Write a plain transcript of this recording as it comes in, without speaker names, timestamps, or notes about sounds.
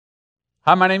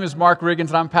Hi, my name is Mark Riggins,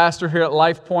 and I'm pastor here at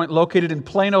Life Point, located in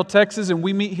Plano, Texas, and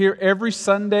we meet here every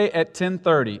Sunday at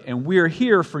 10:30, and we are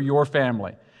here for your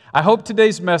family. I hope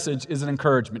today's message is an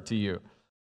encouragement to you.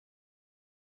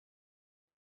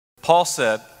 Paul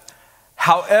said,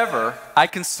 "However, I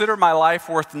consider my life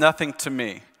worth nothing to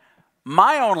me.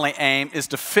 My only aim is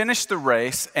to finish the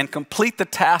race and complete the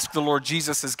task the Lord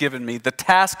Jesus has given me, the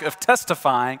task of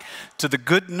testifying to the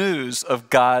good news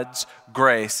of God's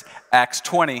grace." Acts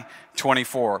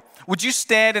 20:24. Would you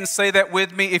stand and say that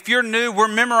with me? If you're new, we're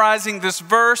memorizing this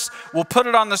verse. We'll put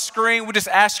it on the screen. We just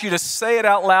ask you to say it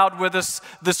out loud with us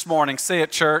this morning. Say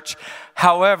it, church.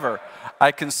 However,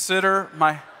 I consider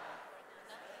my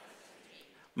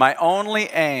only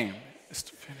aim is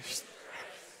to finish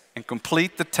and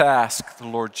complete the task, the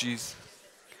Lord Jesus,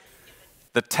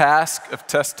 the task of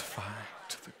testifying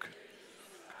to the good.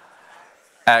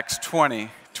 Acts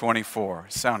 20:24.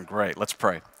 Sound great. Let's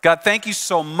pray. God, thank you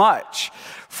so much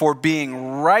for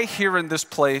being right here in this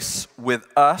place with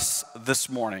us this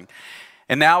morning.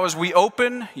 And now as we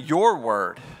open your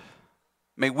word,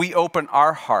 may we open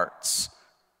our hearts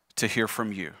to hear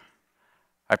from you.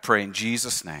 I pray in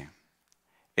Jesus' name.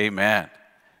 Amen.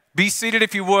 Be seated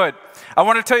if you would. I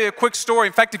want to tell you a quick story.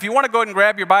 In fact, if you want to go ahead and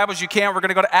grab your Bibles, you can. We're going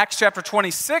to go to Acts chapter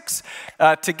 26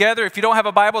 together. If you don't have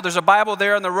a Bible, there's a Bible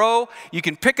there in the row. You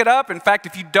can pick it up. In fact,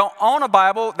 if you don't own a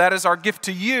Bible, that is our gift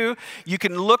to you. You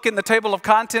can look in the table of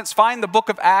contents, find the book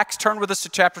of Acts, turn with us to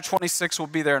chapter 26. We'll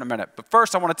be there in a minute. But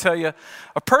first, I want to tell you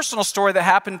a personal story that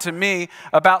happened to me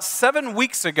about 7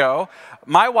 weeks ago.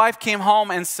 My wife came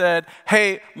home and said,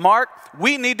 "Hey, Mark,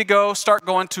 we need to start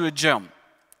going to a gym."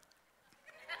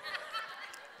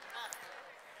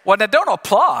 Well, now don't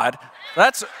applaud.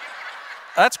 That's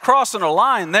crossing a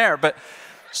line there. But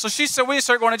so she said, we need to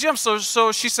start going to gym.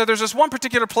 So she said, there's this one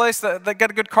particular place that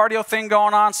got a good cardio thing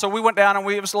going on. So we went down and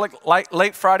it was like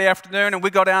late Friday afternoon, and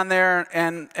we go down there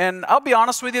and I'll be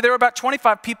honest with you, there were about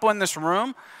 25 people in this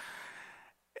room,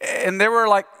 and there were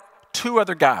like 2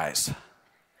 other guys.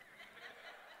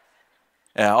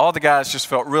 Yeah, all the guys just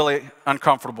felt really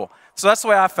uncomfortable. So that's the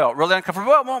way I felt, really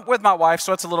uncomfortable. Well, with my wife,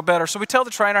 so it's a little better. So we tell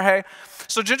the trainer, hey,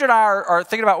 so Ginger and I are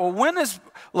thinking about, well,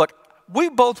 look, we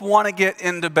both want to get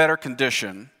into better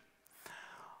condition,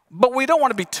 but we don't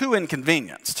want to be too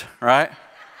inconvenienced, right?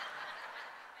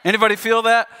 Anybody feel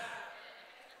that?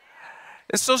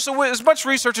 And so as much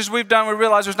research as we've done, we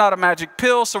realize there's not a magic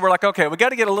pill. So we're like, okay, we got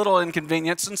to get a little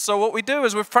inconvenience. And so what we do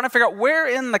is we're trying to figure out where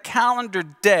in the calendar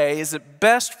day is it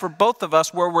best for both of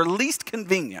us where we're least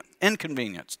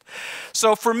inconvenienced.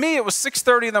 So for me, it was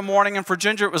 6:30 in the morning, and for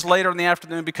Ginger, it was later in the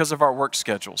afternoon because of our work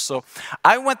schedule. So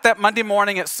I went that Monday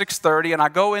morning at 6:30, and I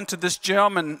go into this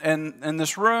gym and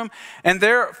this room. And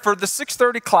there, for the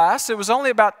 6:30 class, it was only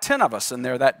about 10 of us in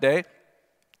there that day.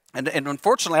 And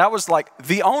unfortunately, I was like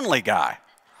the only guy.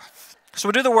 So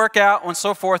we do the workout and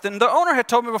so forth. And the owner had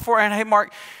told me beforehand, hey,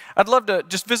 Mark, I'd love to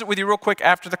just visit with you real quick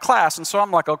after the class. And so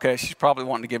I'm like, okay, she's probably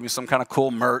wanting to give me some kind of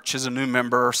cool merch as a new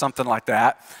member or something like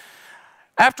that.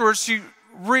 Afterwards, she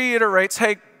reiterates,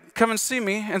 hey, come and see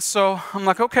me. And so I'm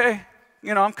like, okay,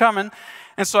 I'm coming.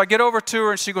 And so I get over to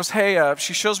her and she goes, hey,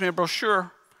 she shows me a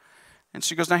brochure. And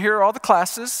she goes, now here are all the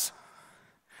classes.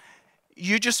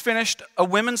 You just finished a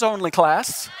women's only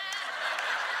class.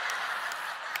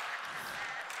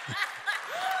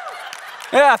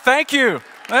 Yeah, thank you.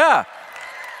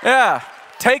 Yeah,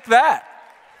 take that.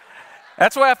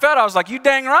 That's the way I felt. I was like, you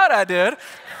dang right I did.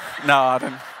 No,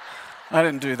 I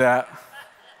didn't do that.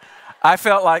 I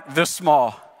felt like this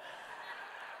small.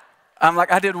 I'm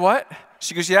like, I did what?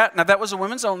 She goes, yeah, now that was a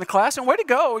women's only class, and way to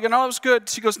go. It was good.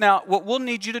 She goes, now what we'll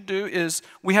need you to do is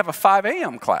we have a 5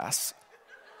 a.m. class.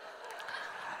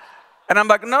 And I'm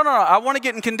like, no, I want to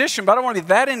get in condition, but I don't want to be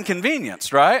that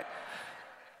inconvenienced, right?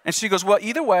 And she goes, well,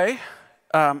 either way,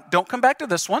 don't come back to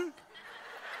this one.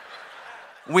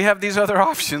 We have these other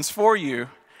options for you.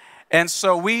 And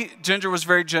so Ginger was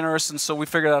very generous, and so we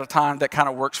figured out a time that kind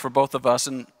of works for both of us.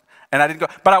 And I didn't go.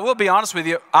 But I will be honest with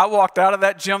you, I walked out of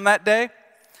that gym that day,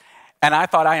 and I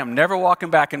thought I am never walking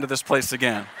back into this place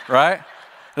again, right?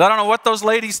 I don't know what those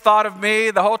ladies thought of me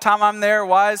the whole time I'm there.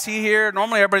 Why is he here?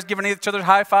 Normally everybody's giving each other a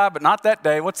high five, but not that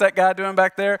day. What's that guy doing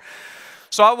back there?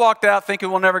 So I walked out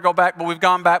thinking we'll never go back, but we've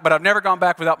gone back. But I've never gone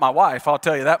back without my wife, I'll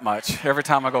tell you that much, every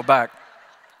time I go back.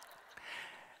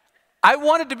 I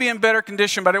wanted to be in better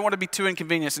condition, but I didn't want to be too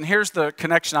inconvenienced. And here's the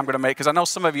connection I'm going to make, because I know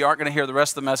some of you aren't going to hear the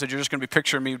rest of the message. You're just going to be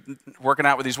picturing me working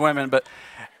out with these women. But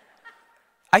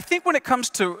I think when it comes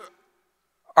to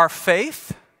our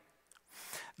faith,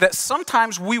 that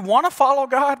sometimes we want to follow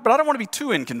God, but I don't want to be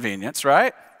too inconvenienced,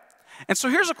 right? And so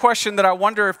here's a question that I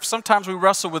wonder if sometimes we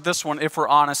wrestle with this one if we're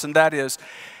honest, and that is,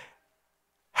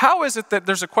 How is it that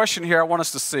there's a question here I want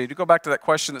us to see? To go back to that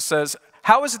question that says,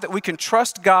 how is it that we can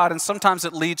trust God and sometimes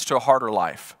it leads to a harder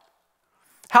life?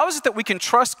 How is it that we can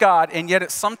trust God and yet it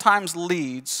sometimes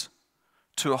leads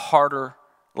to a harder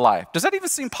life? Does that even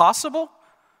seem possible?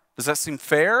 Does that seem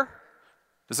fair?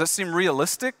 Does that seem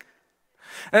realistic?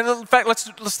 And in fact,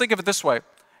 let's think of it this way.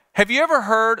 Have you ever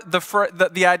heard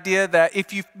the idea that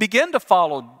if you begin to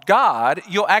follow God,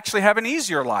 you'll actually have an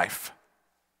easier life?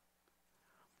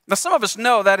 Now, some of us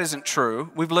know that isn't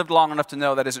true. We've lived long enough to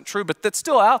know that isn't true, but that's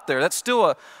still out there. That's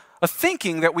still a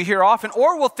thinking that we hear often.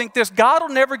 Or we'll think this: God will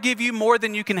never give you more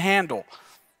than you can handle.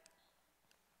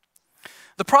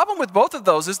 The problem with both of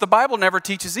those is the Bible never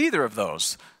teaches either of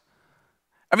those.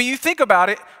 I mean, you think about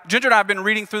it. Ginger and I have been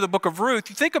reading through the book of Ruth.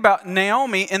 You think about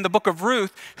Naomi in the book of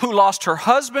Ruth, who lost her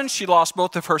husband. She lost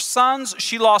both of her sons.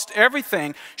 She lost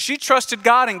everything. She trusted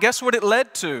God, and guess what it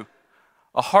led to?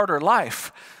 A harder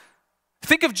life.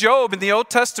 Think of Job in the Old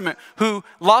Testament, who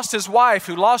lost his wife,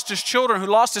 who lost his children, who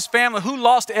lost his family, who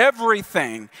lost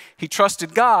everything. He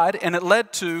trusted God, and it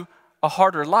led to a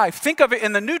harder life. Think of it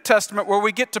in the New Testament, where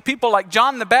we get to people like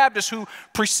John the Baptist, who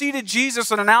preceded Jesus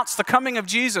and announced the coming of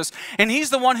Jesus. And he's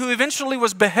the one who eventually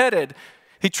was beheaded.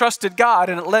 He trusted God,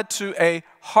 and it led to a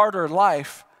harder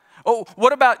life. Oh,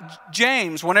 what about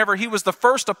James? Whenever he was the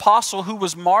first apostle who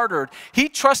was martyred, he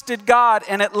trusted God,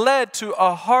 and it led to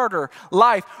a harder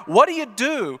life. What do you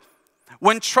do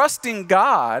when trusting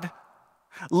God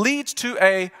leads to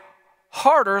a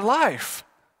harder life?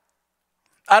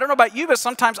 I don't know about you, but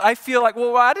sometimes I feel like,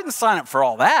 well, I didn't sign up for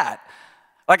all that.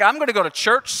 Like, I'm going to go to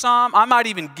church some. I might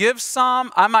even give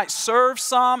some. I might serve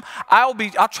some. I'll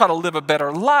try to live a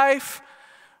better life.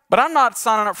 But I'm not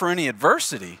signing up for any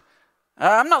adversity.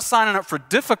 I'm not signing up for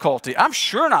difficulty. I'm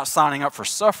sure not signing up for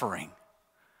suffering.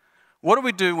 What do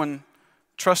we do when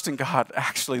trusting God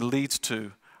actually leads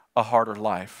to a harder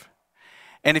life?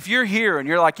 And if you're here and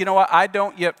you're like, you know what, I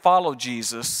don't yet follow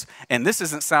Jesus, and this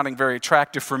isn't sounding very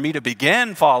attractive for me to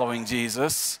begin following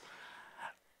Jesus,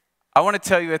 I want to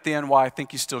tell you at the end why I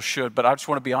think you still should, but I just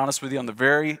want to be honest with you on the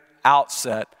very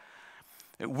outset.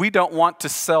 We don't want to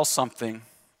sell something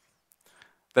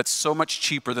that's so much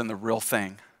cheaper than the real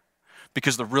thing,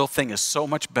 because the real thing is so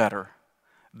much better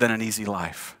than an easy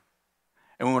life.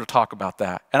 And we want to talk about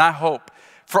that. And I hope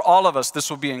for all of us, this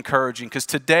will be encouraging, because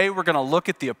today we're going to look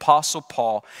at the Apostle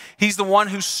Paul. He's the one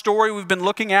whose story we've been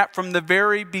looking at from the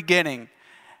very beginning.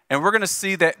 And we're going to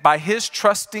see that by his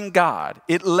trusting God,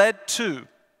 it led to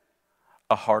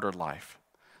a harder life.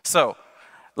 So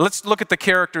let's look at the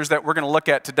characters that we're going to look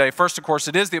at today. First, of course,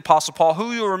 it is the Apostle Paul,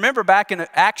 who you'll remember back in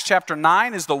Acts chapter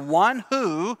 9 is the one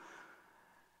who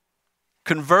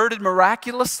converted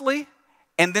miraculously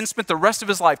and then spent the rest of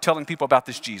his life telling people about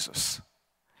this Jesus.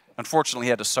 Unfortunately, he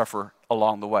had to suffer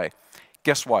along the way.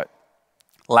 Guess what?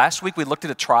 Last week we looked at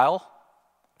a trial.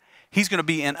 He's going to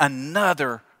be in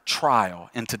another trial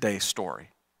in today's story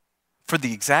for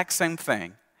the exact same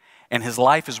thing, and his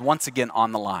life is once again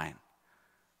on the line.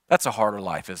 That's a harder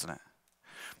life, isn't it?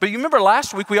 But you remember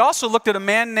last week we also looked at a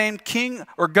man named King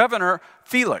or Governor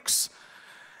Felix.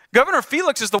 Governor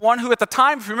Felix is the one who at the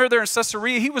time, if you remember there in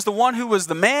Caesarea, he was the one who was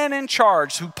the man in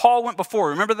charge, who Paul went before.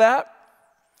 Remember that?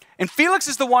 And Felix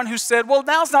is the one who said, well,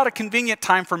 now's not a convenient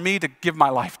time for me to give my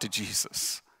life to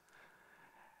Jesus.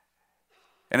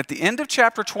 And at the end of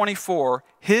chapter 24,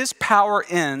 his power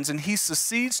ends and he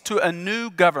succeeds to a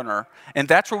new governor. And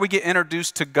that's where we get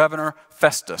introduced to Governor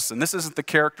Festus. And this isn't the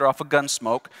character off of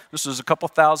Gunsmoke. This was a couple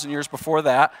thousand years before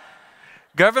that.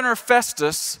 Governor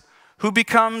Festus, who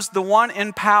becomes the one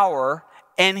in power,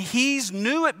 and he's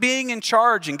new at being in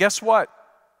charge. And guess what?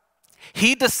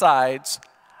 He decides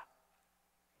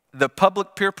the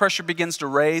public peer pressure begins to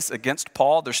raise against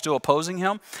Paul. They're still opposing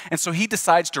him. And so he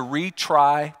decides to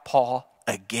retry Paul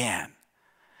again.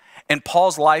 And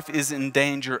Paul's life is in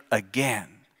danger again.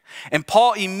 And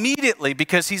Paul immediately,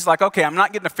 because he's like, okay, I'm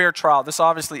not getting a fair trial. This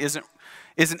obviously isn't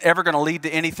ever going to lead to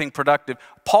anything productive.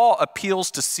 Paul appeals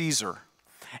to Caesar.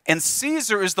 And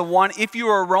Caesar is the one, if you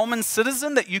were a Roman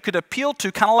citizen, that you could appeal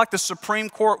to, kind of like the Supreme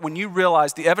Court, when you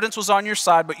realized the evidence was on your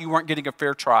side, but you weren't getting a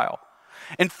fair trial.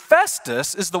 And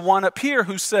Festus is the one up here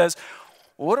who says,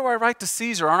 well, what do I write to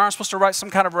Caesar? Aren't I supposed to write some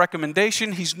kind of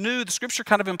recommendation? He's new. The scripture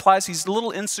kind of implies he's a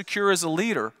little insecure as a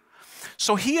leader.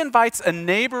 So he invites a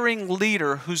neighboring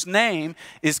leader whose name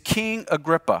is King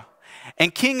Agrippa.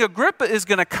 And King Agrippa is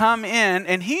going to come in,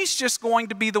 and he's just going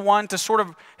to be the one to sort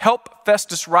of help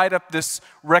Festus write up this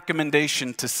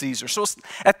recommendation to Caesar. So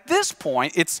at this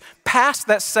point, it's past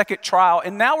that second trial,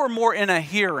 and now we're more in a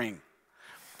hearing.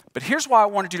 But here's why I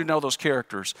wanted you to know those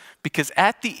characters. Because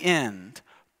at the end,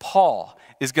 Paul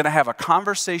is going to have a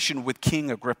conversation with King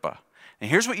Agrippa. And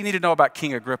here's what you need to know about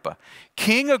King Agrippa.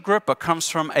 King Agrippa comes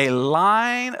from a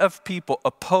line of people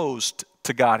opposed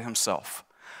to God himself.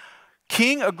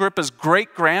 King Agrippa's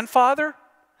great-grandfather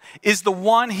is the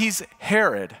one, he's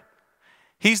Herod.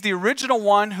 He's the original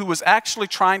one who was actually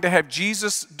trying to have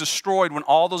Jesus destroyed when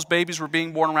all those babies were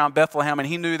being born around Bethlehem, and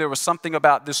he knew there was something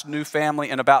about this new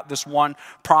family and about this one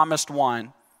promised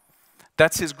one.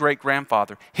 That's his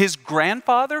great-grandfather. His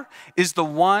grandfather is the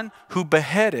one who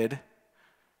beheaded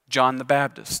John the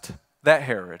Baptist, that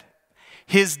Herod.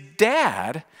 His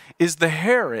dad is the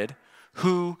Herod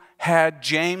who had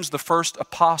James, the first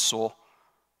apostle,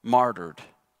 martyred.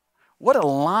 What a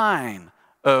line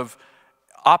of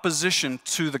opposition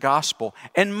to the gospel.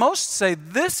 And most say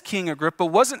this King Agrippa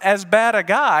wasn't as bad a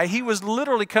guy. He was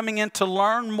literally coming in to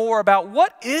learn more about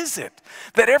what is it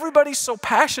that everybody's so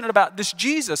passionate about, this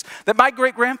Jesus that my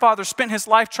great-grandfather spent his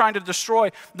life trying to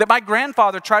destroy, that my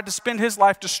grandfather tried to spend his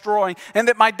life destroying, and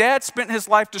that my dad spent his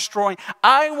life destroying.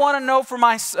 I want to know for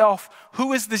myself,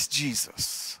 who is this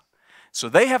Jesus? So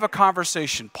they have a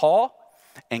conversation, Paul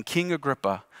and King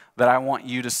Agrippa, that I want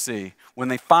you to see. When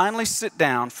they finally sit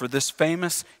down for this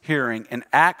famous hearing in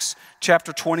Acts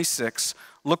chapter 26,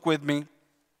 look with me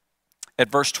at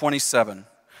verse 27.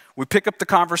 We pick up the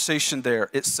conversation there.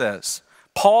 It says,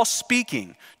 Paul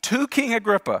speaking to King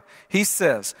Agrippa, he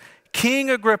says, King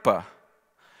Agrippa,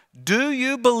 do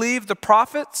you believe the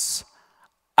prophets?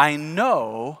 I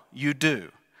know you do.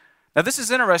 Now this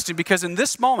is interesting because in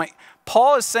this moment,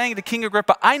 Paul is saying to King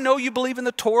Agrippa, I know you believe in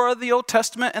the Torah, the Old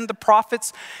Testament, and the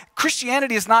prophets.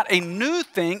 Christianity is not a new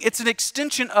thing. It's an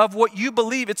extension of what you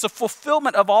believe. It's a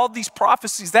fulfillment of all these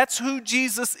prophecies. That's who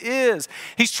Jesus is.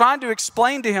 He's trying to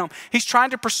explain to him. He's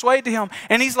trying to persuade to him.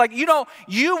 And he's like, you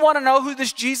want to know who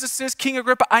this Jesus is, King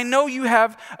Agrippa? I know you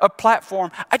have a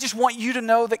platform. I just want you to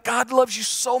know that God loves you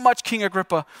so much, King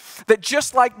Agrippa, that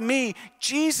just like me,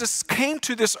 Jesus came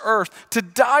to this earth to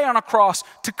die on a cross,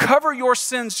 to cover your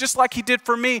sins just like he did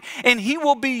for me. And he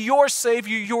will be your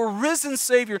Savior, your risen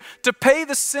Savior, to pay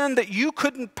the sin that you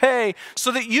couldn't pay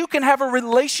so that you can have a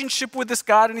relationship with this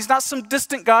God. And he's not some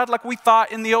distant God like we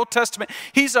thought in the Old Testament.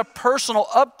 He's a personal,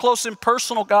 up close and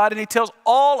personal God. And he tells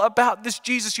all about this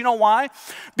Jesus. You know why?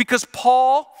 Because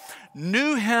Paul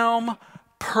knew him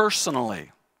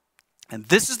personally. And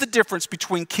this is the difference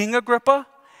between King Agrippa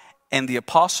and the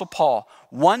Apostle Paul.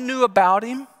 One knew about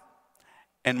him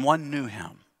and one knew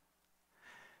him.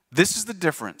 This is the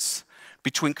difference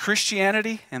between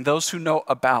Christianity and those who know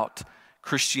about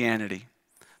Christianity.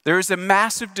 There is a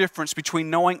massive difference between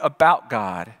knowing about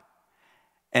God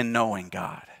and knowing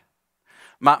God.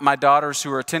 My daughters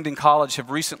who are attending college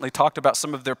have recently talked about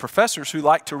some of their professors who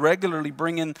like to regularly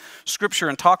bring in scripture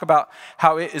and talk about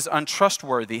how it is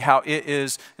untrustworthy, how it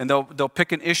is, and they'll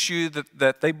pick an issue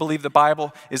that they believe the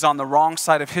Bible is on the wrong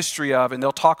side of history of, and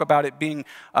they'll talk about it being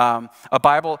a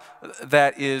Bible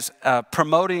that is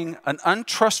promoting an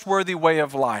untrustworthy way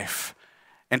of life.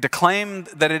 And to claim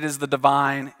that it is the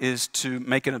divine is to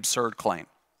make an absurd claim.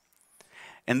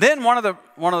 And then one of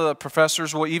the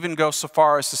professors will even go so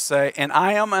far as to say, and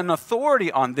I am an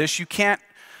authority on this. You can't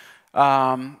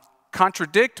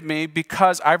contradict me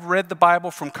because I've read the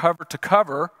Bible from cover to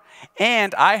cover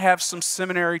and I have some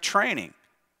seminary training.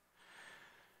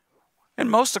 And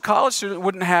most of college students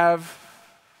wouldn't have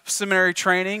seminary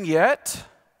training yet,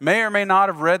 may or may not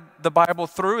have read the Bible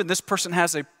through, and this person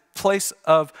has a place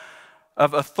of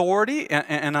authority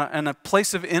and a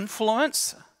place of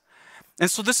influence. And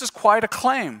so this is quite a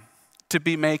claim to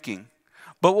be making.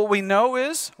 But what we know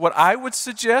is, what I would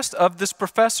suggest of this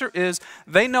professor is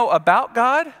they know about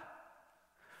God,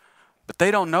 but they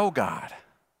don't know God.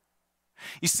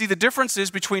 You see, the difference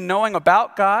is between knowing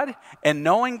about God and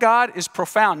knowing God is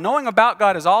profound. Knowing about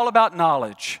God is all about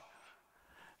knowledge.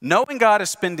 Knowing God is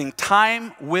spending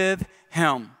time with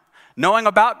him. Knowing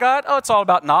about God, it's all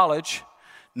about knowledge.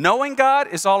 Knowing God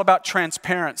is all about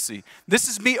transparency. This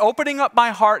is me opening up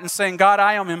my heart and saying, God,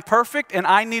 I am imperfect and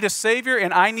I need a Savior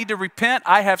and I need to repent.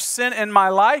 I have sin in my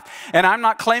life and I'm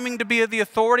not claiming to be the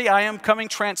authority. I am coming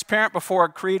transparent before a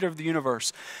creator of the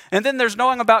universe. And then there's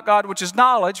knowing about God, which is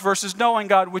knowledge, versus knowing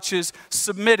God, which is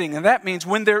submitting. And that means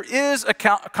when there is a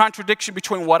contradiction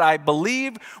between what I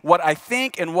believe, what I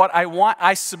think, and what I want,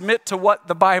 I submit to what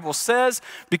the Bible says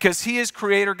because he is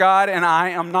creator God and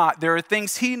I am not. There are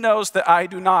things he knows that I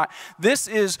do not. This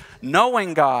is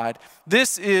knowing God.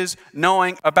 This is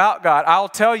knowing about God. I'll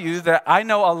tell you that I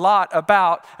know a lot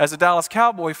about, as a Dallas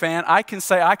Cowboy fan, I can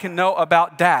say I can know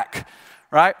about Dak,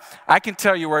 right? I can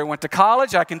tell you where he went to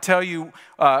college. I can tell you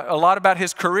a lot about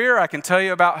his career. I can tell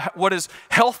you about what his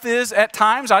health is at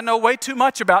times. I know way too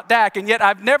much about Dak, and yet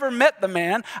I've never met the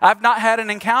man. I've not had an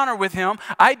encounter with him.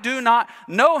 I do not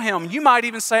know him. You might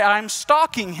even say I'm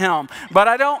stalking him, but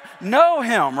I don't know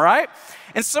him, right?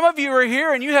 And some of you are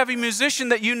here and you have a musician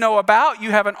that you know about,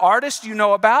 you have an artist you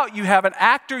know about, you have an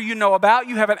actor you know about,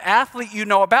 you have an athlete you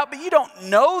know about, but you don't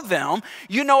know them,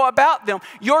 you know about them.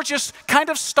 You're just kind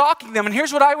of stalking them. And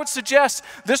here's what I would suggest,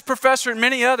 this professor and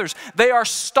many others, they are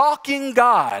stalking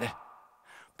God,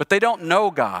 but they don't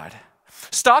know God.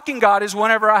 Stalking God is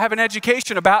whenever I have an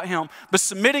education about Him, but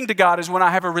submitting to God is when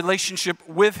I have a relationship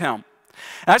with Him.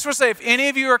 And I just want to say, if any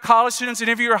of you are college students,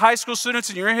 any of you are high school students,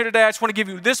 and you're in here today, I just want to give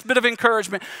you this bit of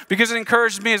encouragement because it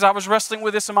encouraged me as I was wrestling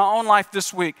with this in my own life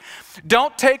this week.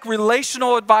 Don't take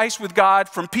relational advice with God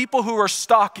from people who are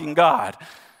stalking God.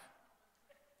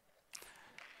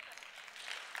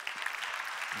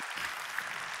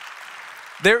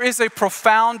 There is a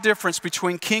profound difference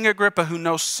between King Agrippa, who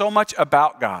knows so much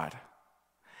about God,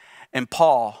 and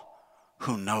Paul,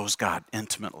 who knows God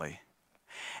intimately.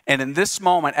 And in this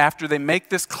moment, after they make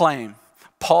this claim,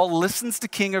 Paul listens to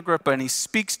King Agrippa and he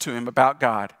speaks to him about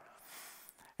God.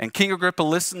 And King Agrippa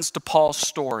listens to Paul's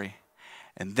story.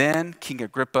 And then King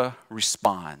Agrippa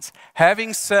responds.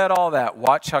 Having said all that,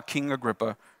 watch how King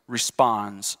Agrippa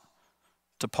responds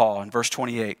to Paul in verse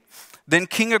 28. Then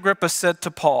King Agrippa said to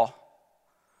Paul,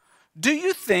 "Do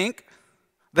you think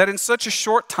that in such a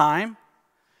short time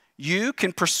you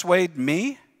can persuade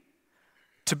me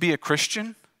to be a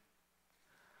Christian?"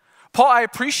 Paul, I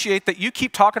appreciate that you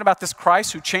keep talking about this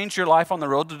Christ who changed your life on the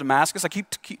road to Damascus. I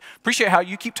appreciate how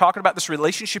you keep talking about this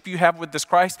relationship you have with this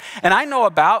Christ. And I know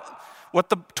about what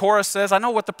the Torah says. I know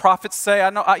what the prophets say.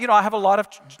 I have a lot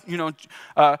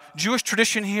of, Jewish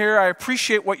tradition here. I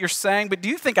appreciate what you're saying. But do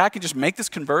you think I can just make this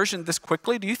conversion this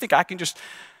quickly? Do you think I can just...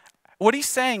 What he's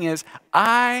saying is,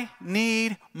 I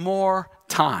need more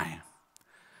time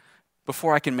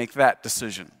before I can make that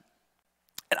decision.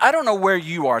 And I don't know where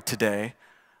you are today,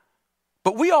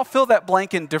 but we all fill that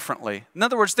blank in differently. In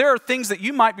other words, there are things that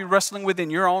you might be wrestling with in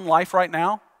your own life right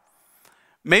now.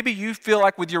 Maybe you feel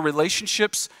like with your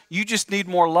relationships, you just need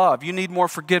more love. You need more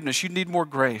forgiveness. You need more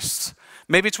grace.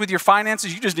 Maybe it's with your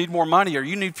finances, you just need more money, or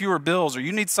you need fewer bills, or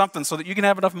you need something so that you can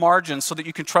have enough margin so that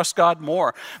you can trust God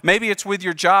more. Maybe it's with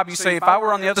your job. You say, if I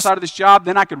were on the other side of this job,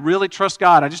 then I could really trust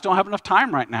God. I just don't have enough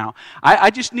time right now. I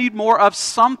just need more of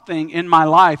something in my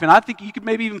life. And I think you could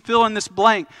maybe even fill in this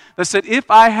blank that said, if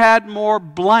I had more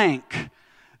blank,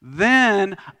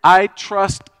 then I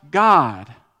trust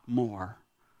God more.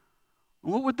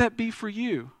 What would that be for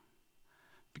you?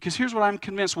 Because here's what I'm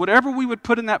convinced. Whatever we would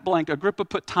put in that blank, Agrippa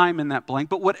put time in that blank,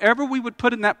 but whatever we would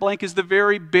put in that blank is the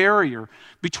very barrier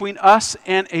between us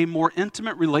and a more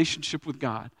intimate relationship with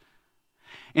God.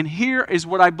 And here is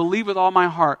what I believe with all my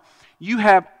heart. You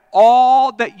have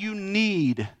all that you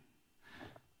need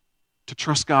to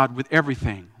trust God with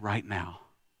everything right now.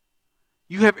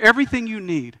 You have everything you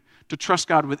need to trust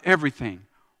God with everything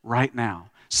right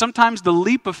now. Sometimes the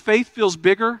leap of faith feels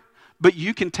bigger, but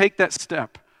you can take that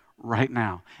step right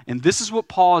now. And this is what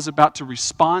Paul is about to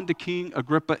respond to King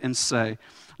Agrippa and say.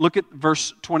 Look at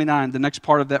verse 29, the next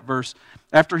part of that verse.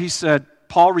 After he said,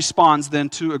 Paul responds then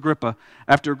to Agrippa.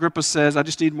 After Agrippa says, I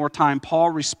just need more time, Paul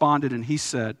responded and he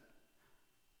said,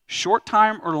 short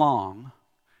time or long,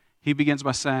 he begins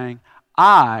by saying,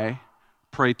 I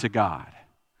pray to God.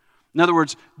 In other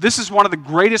words, this is one of the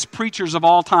greatest preachers of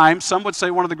all time. Some would say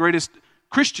one of the greatest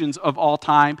Christians of all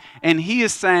time. And he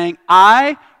is saying,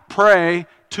 I pray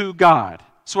to God.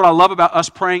 That's what I love about us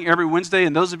praying every Wednesday,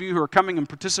 and those of you who are coming and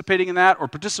participating in that or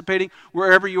participating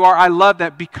wherever you are, I love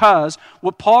that because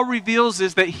what Paul reveals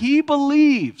is that he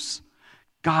believes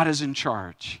God is in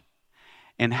charge.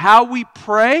 And how we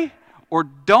pray or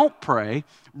don't pray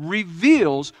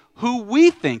reveals who we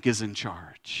think is in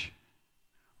charge.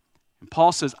 And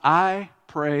Paul says, I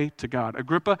pray to God.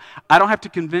 Agrippa, I don't have to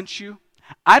convince you.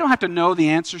 I don't have to know the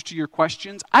answers to your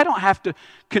questions. I don't have to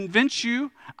convince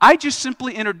you. I just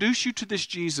simply introduce you to this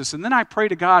Jesus, and then I pray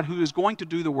to God who is going to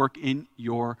do the work in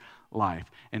your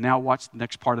life. And now watch the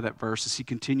next part of that verse as he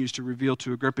continues to reveal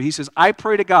to Agrippa. He says, I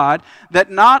pray to God that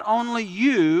not only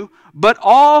you, but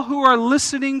all who are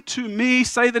listening to me,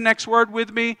 say the next word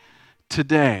with me,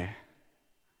 today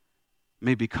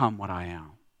may become what I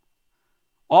am.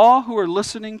 All who are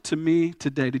listening to me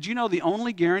today. Did you know the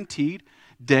only guaranteed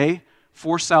day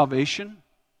for salvation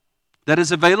that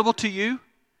is available to you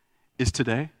is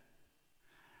today?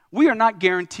 We are not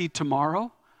guaranteed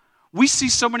tomorrow. We see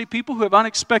so many people who have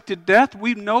unexpected death.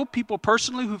 We know people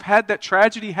personally who've had that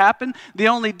tragedy happen. The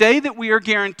only day that we are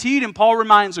guaranteed, and Paul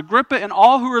reminds Agrippa and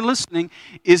all who are listening,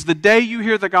 is the day you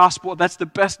hear the gospel. That's the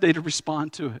best day to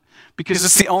respond to it. Because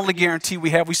it's the only guarantee we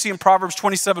have. We see in Proverbs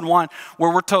 27:1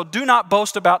 where we're told, do not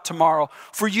boast about tomorrow,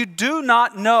 for you do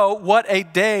not know what a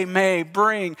day may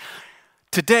bring.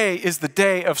 Today is the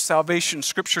day of salvation,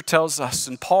 Scripture tells us,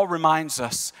 and Paul reminds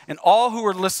us, and all who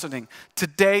are listening,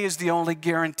 today is the only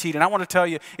guaranteed. And I want to tell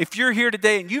you, if you're here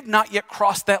today and you've not yet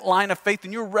crossed that line of faith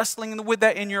and you're wrestling with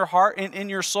that in your heart and in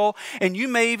your soul, and you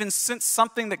may even sense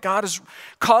something that God is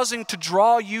causing to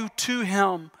draw you to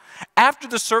Him, after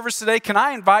the service today, can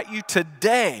I invite you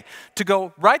today to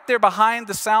go right there behind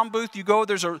the sound booth? You go,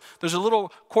 there's a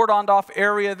little cordoned off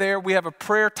area there. We have a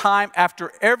prayer time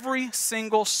after every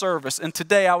single service. And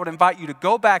today I would invite you to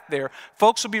go back there.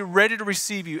 Folks will be ready to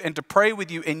receive you and to pray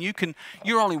with you. And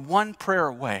you're only one prayer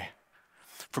away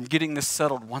from getting this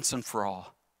settled once and for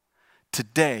all.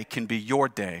 Today can be your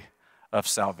day of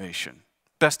salvation.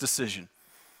 Best decision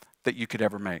that you could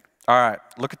ever make. All right,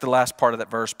 look at the last part of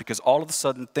that verse, because all of a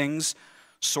sudden things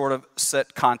sort of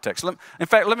set context. In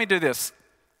fact, let me do this.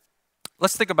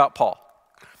 Let's think about Paul.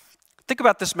 Think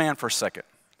about this man for a second.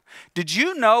 Did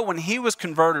you know when he was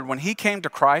converted, when he came to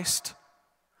Christ,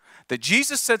 that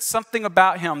Jesus said something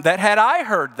about him that had I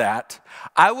heard that,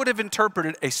 I would have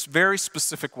interpreted a very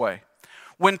specific way.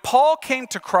 When Paul came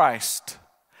to Christ,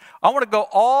 I want to go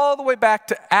all the way back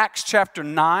to Acts chapter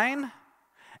 9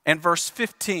 and verse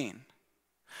 15.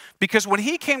 Because when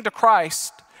he came to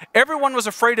Christ, everyone was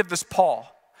afraid of this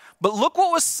Paul. But look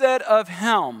what was said of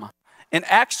him. In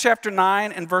Acts chapter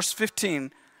 9 and verse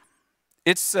 15,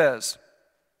 it says,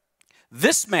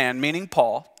 this man, meaning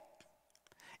Paul,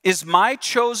 is my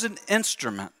chosen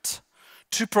instrument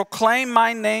to proclaim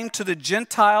my name to the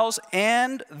Gentiles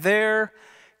and their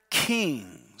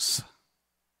kings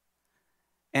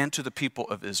and to the people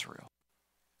of Israel.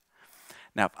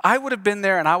 Now, if I would have been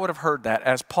there and I would have heard that,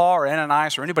 as Paul or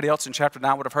Ananias or anybody else in chapter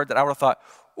 9 would have heard that, I would have thought,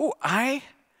 oh, I've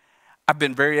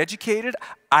been very educated.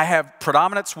 I have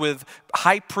predominance with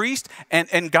high priest,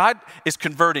 and God is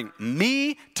converting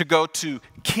me to go to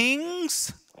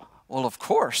kings. Well, of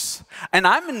course. And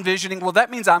I'm envisioning, well,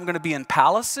 that means I'm going to be in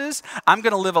palaces. I'm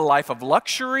going to live a life of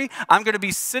luxury. I'm going to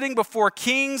be sitting before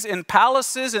kings in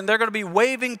palaces, and they're going to be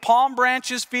waving palm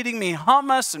branches, feeding me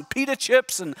hummus and pita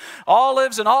chips and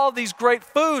olives and all these great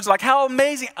foods. Like, how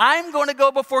amazing. I'm going to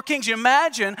go before kings. You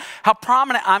imagine how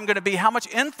prominent I'm going to be, how much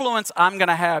influence I'm going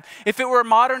to have. If it were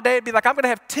modern day, it'd be like, I'm going to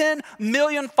have 10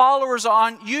 million followers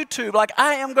on YouTube. Like,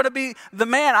 I am going to be the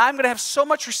man. I'm going to have so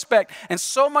much respect and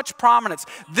so much prominence.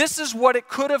 This is what it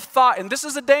could have thought. And this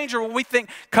is a danger when we think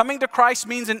coming to Christ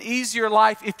means an easier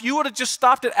life. If you would have just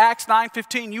stopped at Acts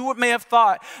 9:15, you may have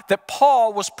thought that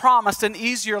Paul was promised an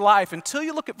easier life until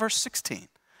you look at verse 16,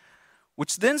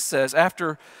 which then says,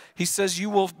 after he says you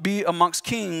will be amongst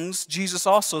kings, Jesus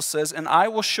also says, and I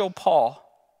will show Paul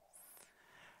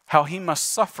how he must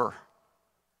suffer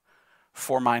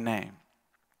for my name.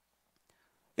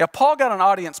 Yeah, Paul got an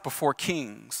audience before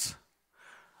kings.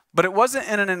 But it wasn't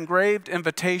in an engraved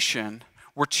invitation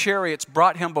where chariots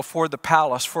brought him before the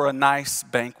palace for a nice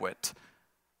banquet.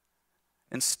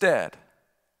 Instead,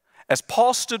 as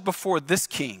Paul stood before this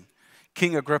king,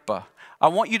 King Agrippa, I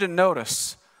want you to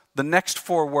notice the next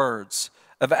 4 words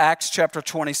of Acts chapter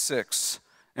 26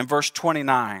 and verse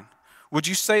 29. Would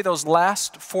you say those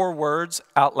last 4 words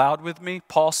out loud with me?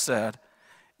 Paul said,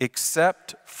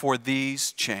 except for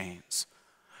these chains.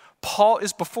 Paul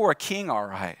is before a king, all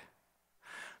right.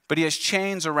 But he has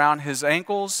chains around his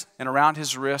ankles and around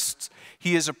his wrists.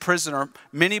 He is a prisoner.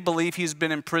 Many believe he's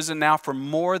been in prison now for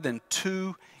more than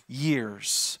 2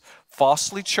 years.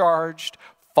 Falsely charged,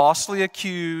 falsely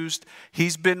accused.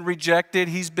 He's been rejected.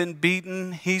 He's been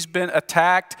beaten. He's been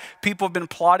attacked. People have been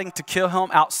plotting to kill him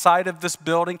outside of this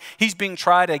building. He's being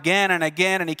tried again and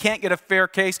again, and he can't get a fair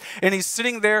case. And he's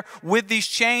sitting there with these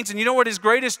chains. And you know what his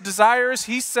greatest desire is?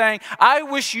 He's saying, I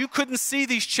wish you couldn't see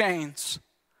these chains.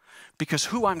 Because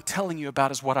who I'm telling you about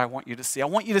is what I want you to see. I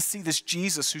want you to see this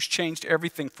Jesus who's changed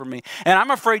everything for me. And I'm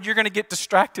afraid you're going to get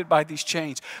distracted by these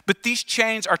chains. But these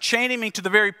chains are chaining me to the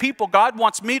very people God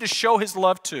wants me to show his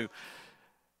love to.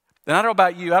 And I don't know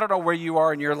about you. I don't know where you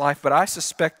are in your life, but I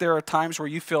suspect there are times where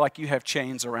you feel like you have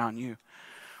chains around you.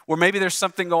 Or maybe there's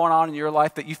something going on in your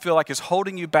life that you feel like is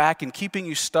holding you back and keeping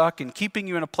you stuck and keeping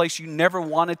you in a place you never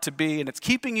wanted to be. And it's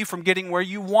keeping you from getting where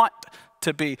you want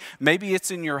to be. Maybe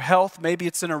it's in your health, maybe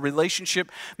it's in a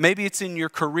relationship, maybe it's in your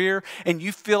career, and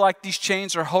you feel like these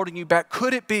chains are holding you back.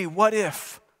 Could it be, what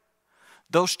if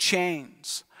those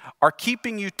chains are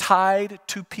keeping you tied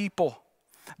to people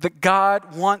that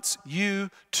God wants you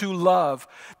to love,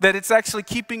 that it's actually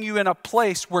keeping you in a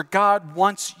place where God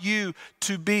wants you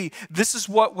to be. This is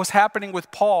what was happening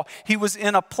with Paul. He was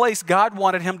in a place God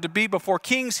wanted him to be before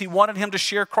kings he wanted him to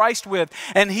share Christ with.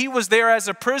 And he was there as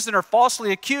a prisoner,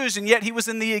 falsely accused, and yet he was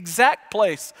in the exact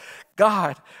place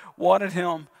God wanted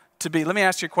him to be. Let me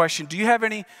ask you a question. Do you have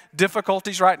any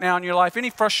difficulties right now in your life? Any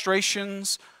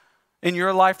frustrations in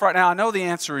your life right now? I know the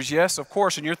answer is yes, of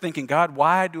course, and you're thinking, God,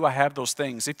 why do I have those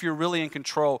things? If you're really in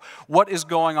control, what is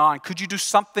going on? Could you do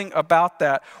something about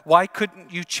that? Why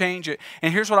couldn't you change it?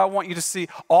 And here's what I want you to see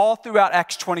all throughout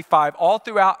Acts 25, all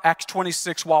throughout Acts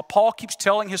 26, while Paul keeps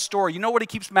telling his story, you know what he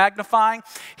keeps magnifying?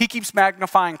 He keeps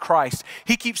magnifying Christ.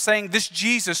 He keeps saying, this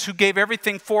Jesus who gave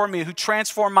everything for me, who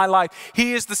transformed my life,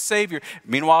 he is the Savior.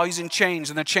 Meanwhile, he's in chains,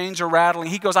 and the chains are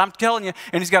rattling. He goes, I'm telling you,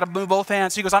 and he's got to move both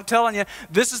hands. He goes, I'm telling you,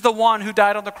 this is the one who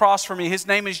died on the cross for me. His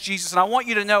name is Jesus. And I want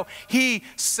you to know, he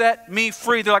set me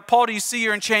free. They're like, Paul, do you see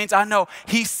you're in chains? I know.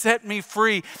 He set me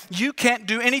free. You can't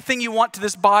do anything you want to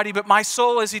this body, but my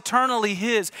soul is eternally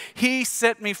his. He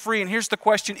set me free. And here's the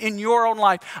question in your own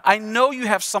life. I know you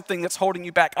have something that's holding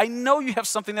you back. I know you have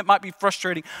something that might be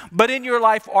frustrating. But in your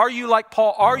life, are you like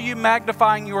Paul? Are you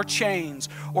magnifying your chains?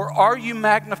 Or are you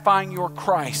magnifying your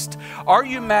Christ? Are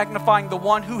you magnifying the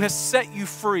one who has set you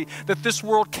free, that this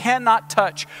world cannot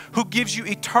touch, who gives you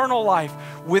eternal life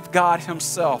with God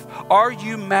himself? Are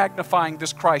you magnifying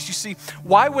this Christ? You see,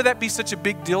 why would that be such a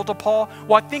big deal to Paul?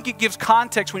 Well, I think it gives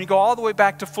context when you go all the way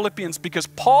back to Philippians, because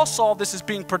Paul saw this as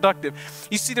being productive.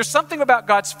 You see, there's something about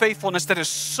God's faithfulness that is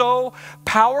so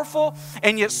powerful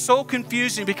and yet so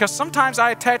confusing, because sometimes I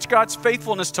attach God's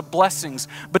faithfulness to blessings,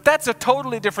 but that's a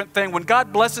totally different thing. When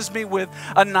God blesses me with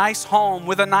a nice home,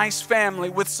 with a nice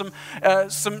family, with some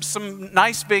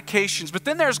nice vacations, but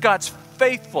then there's God's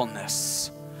faithfulness.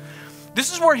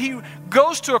 This is where he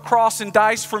goes to a cross and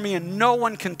dies for me and no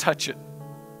one can touch it.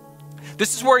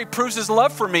 This is where he proves his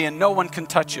love for me and no one can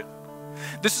touch it.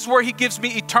 This is where he gives me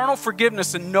eternal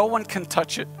forgiveness and no one can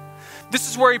touch it. This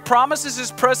is where he promises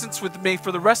his presence with me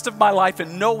for the rest of my life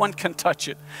and no one can touch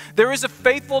it. There is a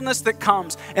faithfulness that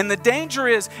comes, and the danger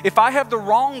is if I have the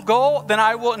wrong goal, then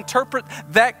I will interpret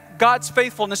that God's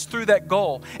faithfulness through that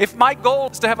goal. If my goal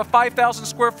is to have a 5,000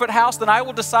 square foot house, then I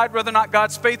will decide whether or not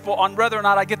God's faithful on whether or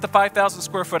not I get the 5,000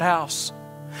 square foot house.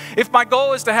 If my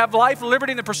goal is to have life,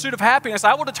 liberty, and the pursuit of happiness,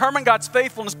 I will determine God's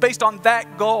faithfulness based on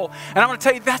that goal. And I'm going to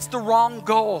tell you, that's the wrong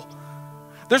goal.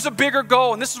 There's a bigger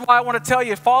goal, and this is why I want to tell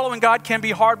you, following God can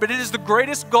be hard, but it is the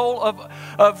greatest goal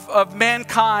of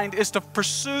mankind is to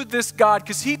pursue this God,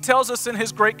 because he tells us in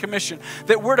his Great Commission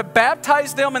that we're to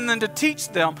baptize them and then to teach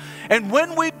them. And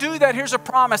when we do that, here's a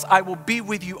promise: I will be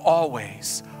with you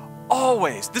always.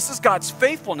 Always. This is God's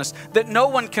faithfulness that no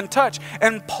one can touch.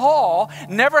 And Paul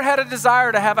never had a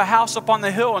desire to have a house up on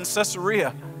the hill in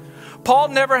Caesarea. Paul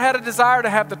never had a desire to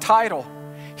have the title.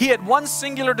 He had one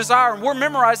singular desire, and we're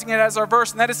memorizing it as our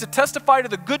verse, and that is to testify to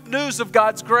the good news of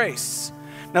God's grace.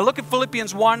 Now look at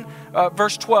Philippians 1,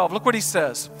 verse 12. Look what he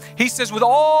says. He says, with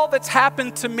all that's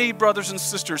happened to me, brothers and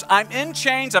sisters, I'm in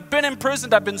chains, I've been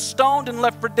imprisoned, I've been stoned and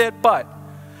left for dead, but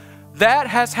that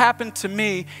has happened to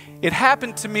me. It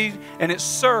happened to me, and it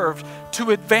served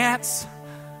to advance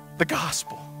the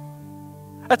gospel.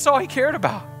 That's all he cared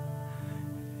about.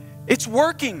 It's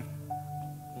working.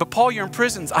 But Paul, you're in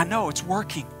prisons. I know, it's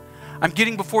working. I'm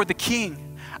getting before the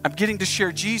king. I'm getting to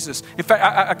share Jesus. In fact,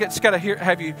 I just got to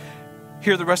have you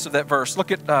hear the rest of that verse.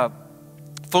 Look at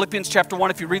Philippians chapter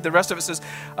 1. If you read the rest of it, it says,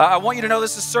 I want you to know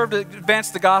this has served to advance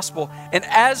the gospel. And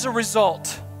as a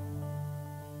result,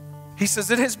 he says,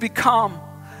 it has become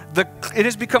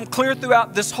clear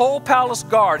throughout this whole palace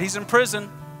guard. He's in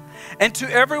prison. And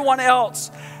to everyone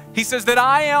else, he says that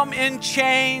I am in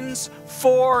chains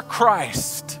for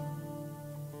Christ.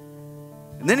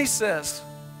 And then he says,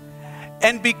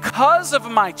 and because of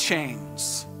my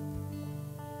chains,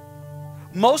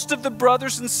 most of the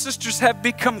brothers and sisters have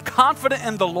become confident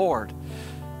in the Lord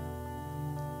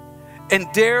and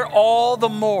dare all the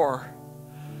more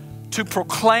to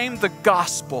proclaim the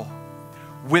gospel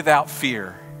without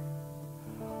fear.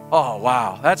 Oh,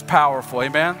 wow. That's powerful.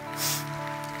 Amen.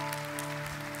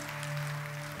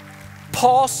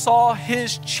 Paul saw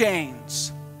his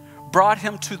chains brought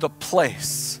him to the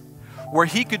place where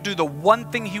he could do the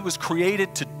one thing he was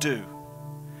created to do: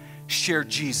 share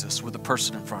Jesus with the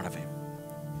person in front of him.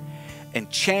 And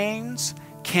chains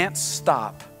can't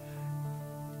stop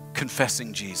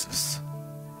confessing Jesus.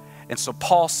 And so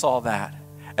Paul saw that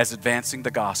as advancing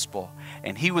the gospel,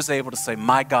 and he was able to say,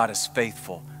 my God is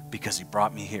faithful because he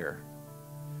brought me here.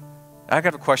 I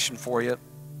got a question for you.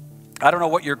 I don't know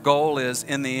what your goal is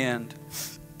in the end,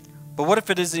 but what if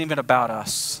it isn't even about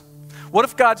us? What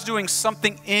if God's doing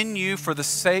something in you for the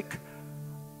sake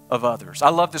of others? I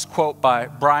love this quote by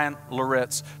Brian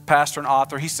Loritz, pastor and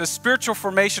author. He says, spiritual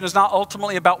formation is not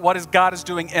ultimately about what God is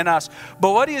doing in us,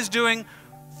 but what he is doing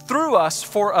through us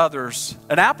for others.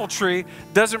 An apple tree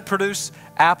doesn't produce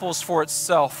apples for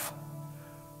itself,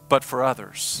 but for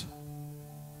others.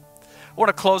 I want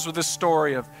to close with this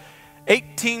story of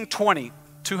 1820,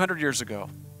 200 years ago.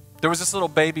 There was this little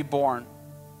baby born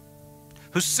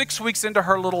who 6 weeks into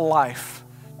her little life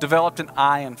developed an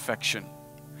eye infection.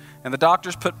 And the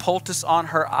doctors put poultice on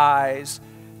her eyes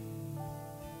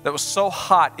that was so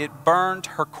hot it burned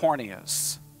her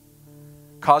corneas,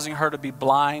 causing her to be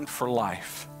blind for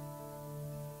life.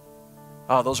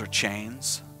 Oh, those are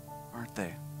chains, aren't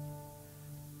they?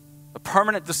 A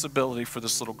permanent disability for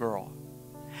this little girl.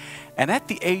 And at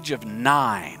the age of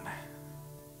 9,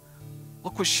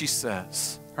 look what she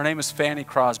says. Her name is Fanny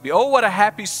Crosby. Oh, what a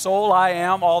happy soul I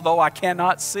am, although I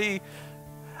cannot see.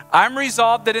 I'm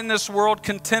resolved that in this world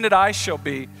contented I shall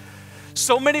be.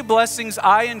 So many blessings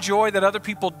I enjoy that other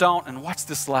people don't. And watch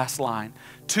this last line.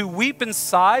 To weep and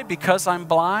sigh because I'm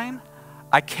blind,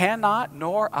 I cannot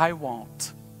nor I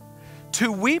won't.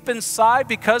 To weep and sigh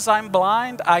because I'm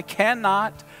blind, I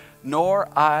cannot nor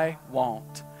I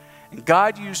won't. And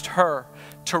God used her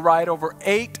to write over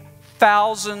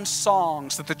 8,000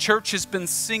 songs that the church has been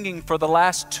singing for the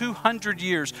last 200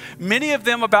 years, many of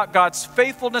them about God's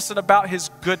faithfulness and about his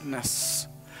goodness.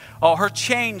 Oh, her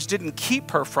chains didn't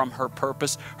keep her from her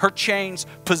purpose. Her chains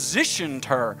positioned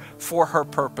her for her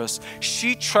purpose.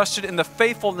 She trusted in the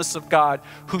faithfulness of God,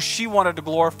 who she wanted to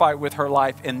glorify with her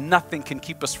life, and nothing can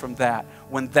keep us from that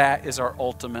when that is our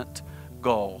ultimate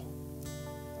goal.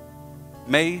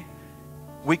 May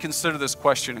we consider this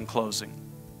question in closing.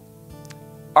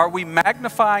 Are we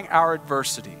magnifying our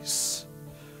adversities,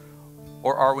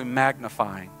 or are we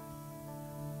magnifying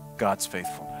God's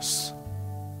faithfulness?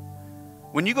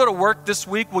 When you go to work this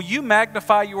week, will you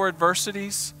magnify your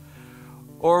adversities,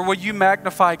 or will you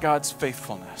magnify God's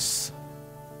faithfulness?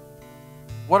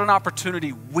 What an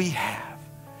opportunity we have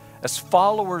as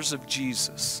followers of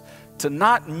Jesus to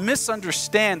not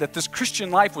misunderstand that this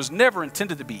Christian life was never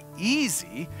intended to be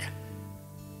easy,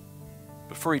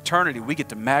 but for eternity, we get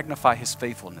to magnify his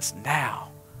faithfulness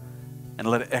now and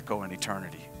let it echo in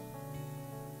eternity.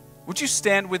 Would you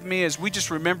stand with me as we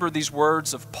just remember these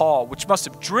words of Paul, which must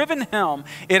have driven him?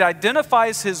 It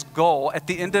identifies his goal at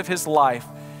the end of his life.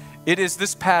 It is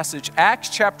this passage, Acts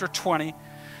chapter 20,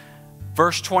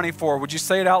 verse 24. Would you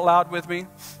say it out loud with me?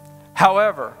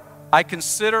 However, I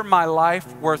consider my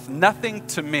life worth nothing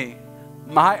to me.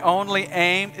 My only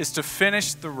aim is to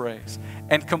finish the race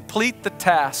and complete the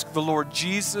task the Lord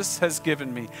Jesus has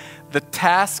given me, the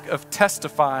task of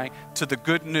testifying to the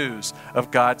good news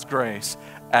of God's grace.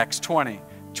 Acts 20,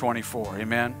 24.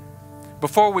 Amen.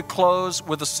 Before we close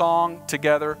with a song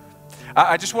together,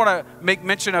 I just want to make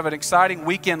mention of an exciting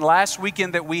weekend. Last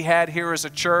weekend that we had here as a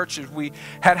church, we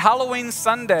had Halloween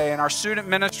Sunday, and our student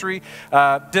ministry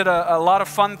did a lot of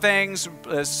fun things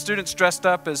as students dressed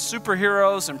up as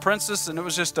superheroes and princesses, and it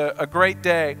was just a great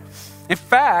day. In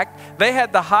fact, they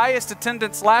had the highest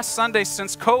attendance last Sunday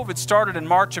since COVID started in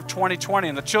March of 2020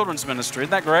 in the children's ministry.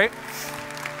 Isn't that great?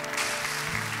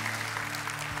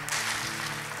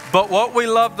 But what we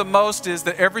love the most is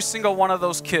that every single one of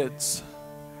those kids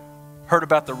heard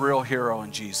about the real hero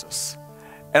in Jesus.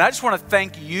 And I just want to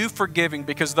thank you for giving,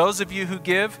 because those of you who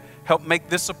give help make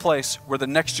this a place where the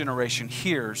next generation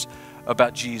hears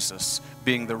about Jesus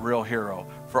being the real hero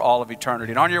for all of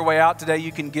eternity. And on your way out today,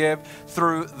 you can give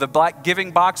through the black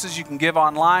giving boxes. You can give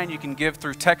online. You can give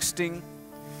through texting.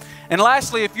 And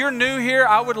lastly, if you're new here,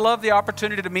 I would love the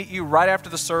opportunity to meet you right after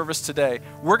the service today.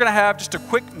 We're going to have just a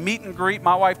quick meet and greet.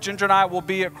 My wife Ginger and I will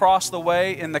be across the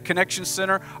way in the Connection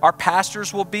Center. Our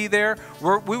pastors will be there.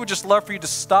 We would just love for you to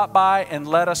stop by and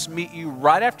let us meet you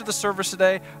right after the service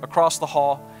today across the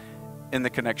hall in the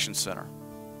Connection Center.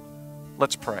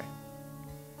 Let's pray.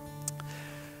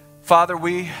 Father,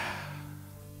 we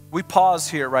pause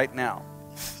here right now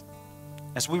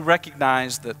as we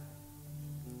recognize that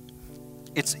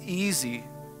it's easy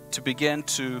to begin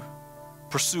to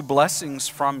pursue blessings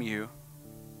from you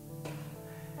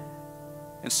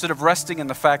instead of resting in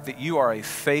the fact that you are a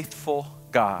faithful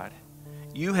God.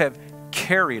 You have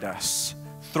carried us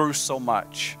through so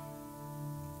much,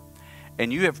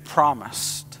 and you have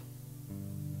promised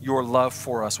your love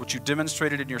for us, which you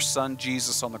demonstrated in your Son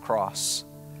Jesus on the cross.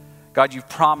 God, you've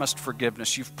promised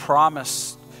forgiveness. You've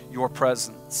promised your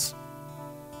presence.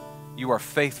 You are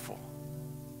faithful.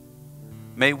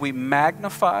 May we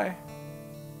magnify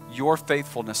your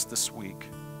faithfulness this week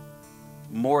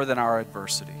more than our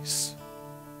adversities.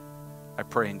 I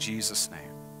pray in Jesus' name.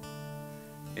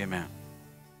 Amen.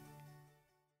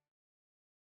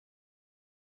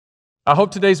 I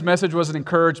hope today's message was an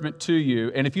encouragement to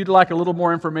you. And if you'd like a little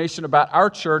more information about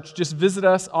our church, just visit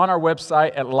us on our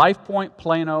website at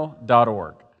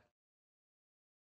lifepointplano.org.